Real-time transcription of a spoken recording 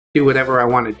do whatever I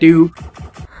want to do.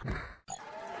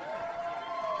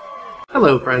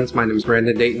 Hello friends, my name is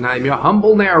Brandon Dayton. I'm your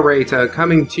humble narrator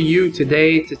coming to you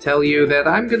today to tell you that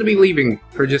I'm going to be leaving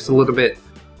for just a little bit.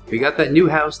 We got that new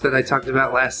house that I talked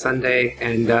about last Sunday,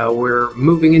 and we're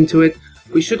moving into it.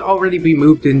 We should already be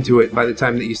moved into it by the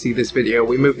time that you see this video.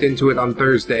 We moved into it on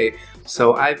Thursday,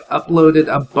 so I've uploaded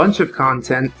a bunch of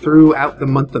content throughout the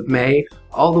month of May,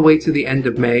 all the way to the end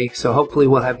of May, so hopefully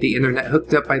we'll have the internet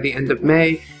hooked up by the end of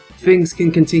May. Things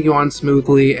can continue on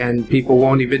smoothly, and people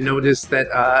won't even notice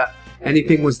that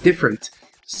anything was different.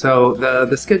 So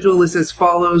the schedule is as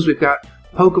follows. We've got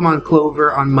Pokemon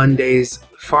Clover on Mondays,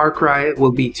 Far Cry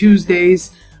will be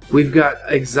Tuesdays, we've got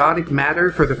Exotic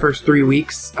Matter for the first 3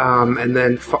 weeks, and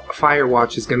then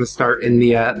Firewatch is going to start in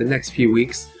the next few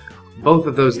weeks. Both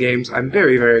of those games I'm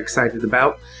very, very excited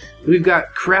about. We've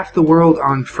got Craft the World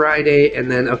on Friday, and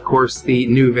then of course the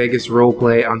New Vegas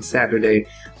roleplay on Saturday.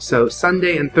 So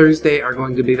Sunday and Thursday are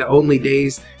going to be the only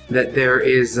days that there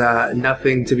is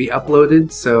nothing to be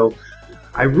uploaded, so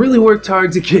I really worked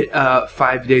hard to get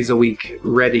 5 days a week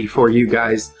ready for you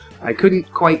guys. I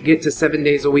couldn't quite get to 7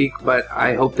 days a week, but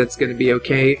I hope that's going to be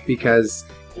okay because,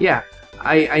 yeah,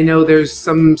 I know there's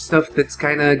some stuff that's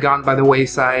kind of gone by the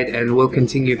wayside, and we'll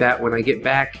continue that when I get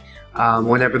back,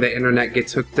 whenever the internet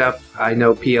gets hooked up. I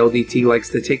know PLDT likes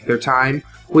to take their time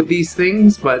with these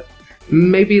things, but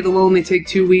maybe it'll only take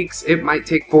 2 weeks, it might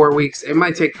take 4 weeks, it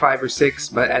might take 5 or 6,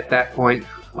 but at that point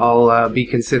I'll be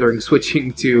considering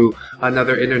switching to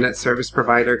another internet service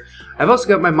provider. I've also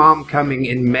got my mom coming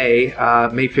in May,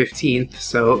 May 15th,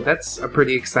 so that's a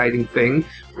pretty exciting thing.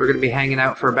 We're going to be hanging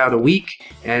out for about a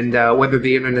week, and whether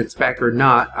the internet's back or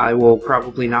not, I will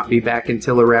probably not be back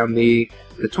until around the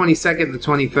 22nd, the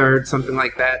 23rd, something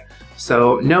like that.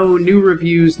 So no new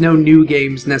reviews, no new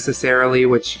games necessarily,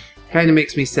 which kind of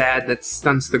makes me sad. That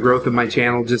stunts the growth of my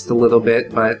channel just a little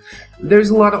bit, but there's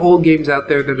a lot of old games out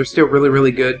there that are still really,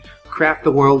 really good. Craft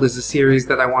the World is a series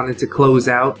that I wanted to close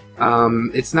out.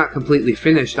 It's not completely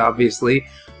finished, obviously,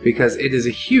 because it is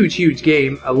a huge, huge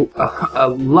game, a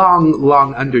long,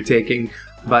 long undertaking,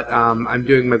 but I'm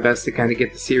doing my best to kind of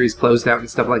get the series closed out and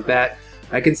stuff like that.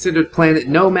 I considered Planet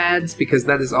Nomads because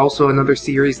that is also another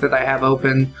series that I have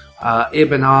open.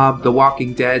 Ibanob, The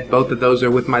Walking Dead, both of those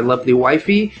are with my lovely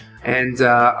wifey. And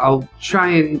I'll try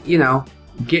and, you know,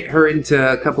 get her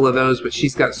into a couple of those, but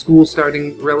she's got school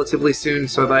starting relatively soon,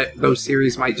 so that those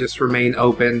series might just remain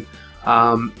open.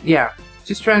 Yeah,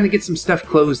 just trying to get some stuff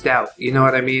closed out, you know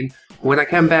what I mean? When I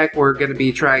come back, we're going to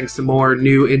be trying some more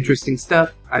new, interesting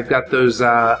stuff. I've got those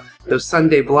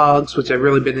Sunday vlogs, which I've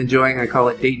really been enjoying. I call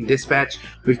it Dayton Dispatch.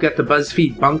 We've got the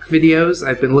BuzzFeed Bunk videos.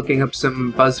 I've been looking up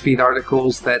some BuzzFeed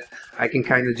articles that I can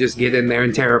kind of just get in there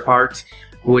and tear apart,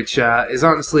 which is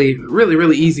honestly really,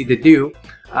 really easy to do.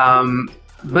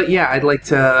 But yeah, I'd like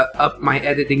to up my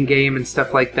editing game and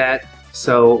stuff like that.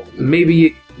 So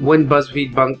maybe when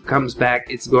BuzzFeed Bunk comes back,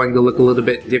 it's going to look a little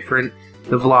bit different.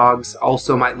 The vlogs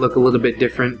also might look a little bit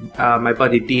different. My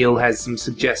buddy Deal has some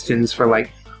suggestions for,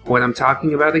 like, when I'm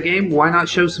talking about a game, why not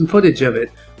show some footage of it?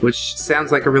 Which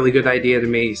sounds like a really good idea to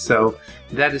me. So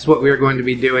that is what we're going to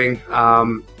be doing.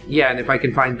 Yeah, and if I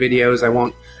can find videos,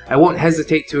 I won't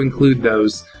hesitate to include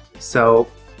those. So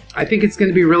I think it's going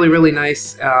to be really, really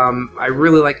nice. I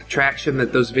really like the traction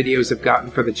that those videos have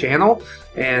gotten for the channel.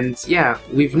 And yeah,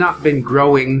 we've not been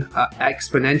growing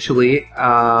exponentially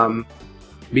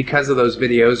because of those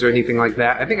videos or anything like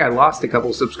that. I think I lost a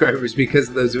couple subscribers because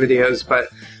of those videos, but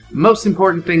most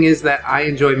important thing is that I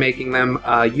enjoy making them.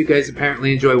 You guys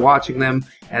apparently enjoy watching them,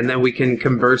 and then we can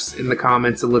converse in the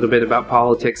comments a little bit about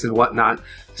politics and whatnot.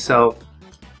 So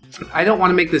I don't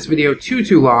want to make this video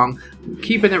too long,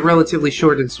 keeping it relatively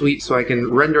short and sweet so I can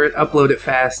render it, upload it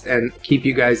fast, and keep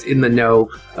you guys in the know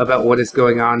about what is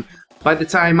going on. By the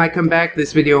time I come back,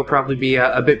 this video will probably be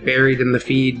a bit buried in the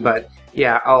feed, but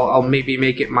yeah, I'll maybe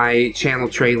make it my channel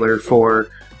trailer for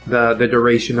the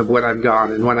duration of when I'm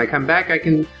gone. And when I come back, I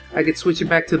can switch it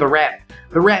back to the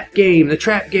rap game, the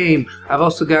trap game. I've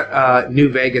also got a New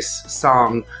Vegas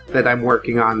song that I'm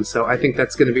working on, so I think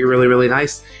that's going to be really, really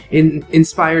nice.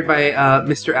 Inspired by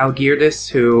Mr. Algierdis,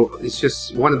 who is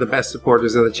just one of the best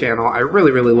supporters of the channel. I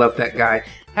really, really love that guy.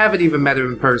 Haven't even met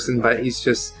him in person, but he's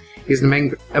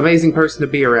an amazing person to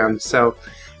be around. So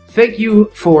thank you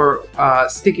for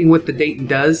sticking with the Dayton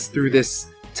Does through this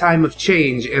time of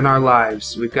change in our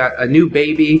lives. We've got a new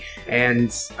baby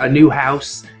and a new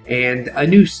house and a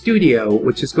new studio,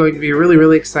 which is going to be really,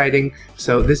 really exciting.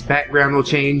 So this background will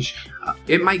change.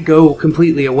 It might go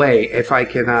completely away if I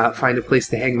can find a place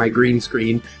to hang my green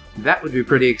screen. That would be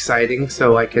pretty exciting,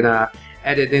 so I can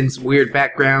edit in some weird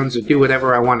backgrounds or do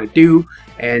whatever I want to do.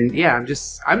 And yeah, I'm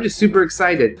just super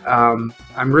excited. I'm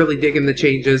really digging the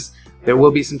changes. There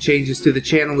will be some changes to the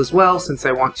channel as well, since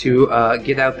I want to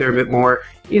get out there a bit more.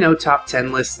 You know, top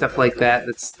 10 lists, stuff like that.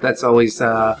 That's always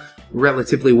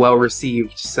relatively well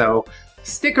received. So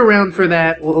stick around for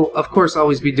that. We'll of course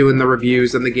always be doing the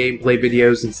reviews and the gameplay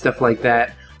videos and stuff like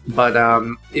that. But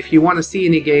if you want to see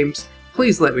any games,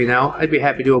 please let me know. I'd be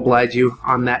happy to oblige you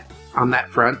on that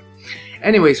front.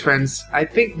 Anyways, friends, I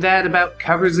think that about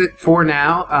covers it for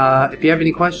now. If you have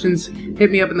any questions,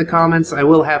 hit me up in the comments. I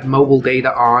will have mobile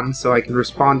data on, so I can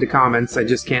respond to comments. I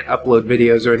just can't upload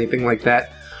videos or anything like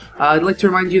that. I'd like to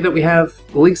remind you that we have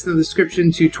links in the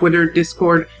description to Twitter,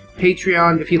 Discord,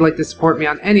 Patreon. If you'd like to support me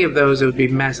on any of those, it would be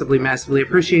massively, massively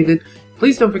appreciated.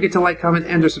 Please don't forget to like, comment,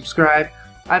 and or subscribe.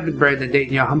 I've been Brandon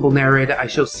Dayton, your humble narrator. I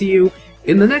shall see you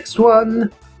in the next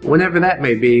one, whenever that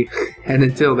may be. And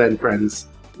until then, friends,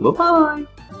 bye-bye.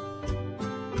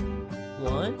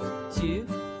 1, 2,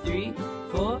 3,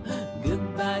 4.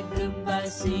 Goodbye, goodbye,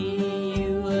 see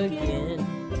you again.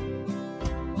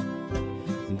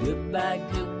 Goodbye,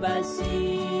 goodbye,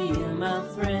 see you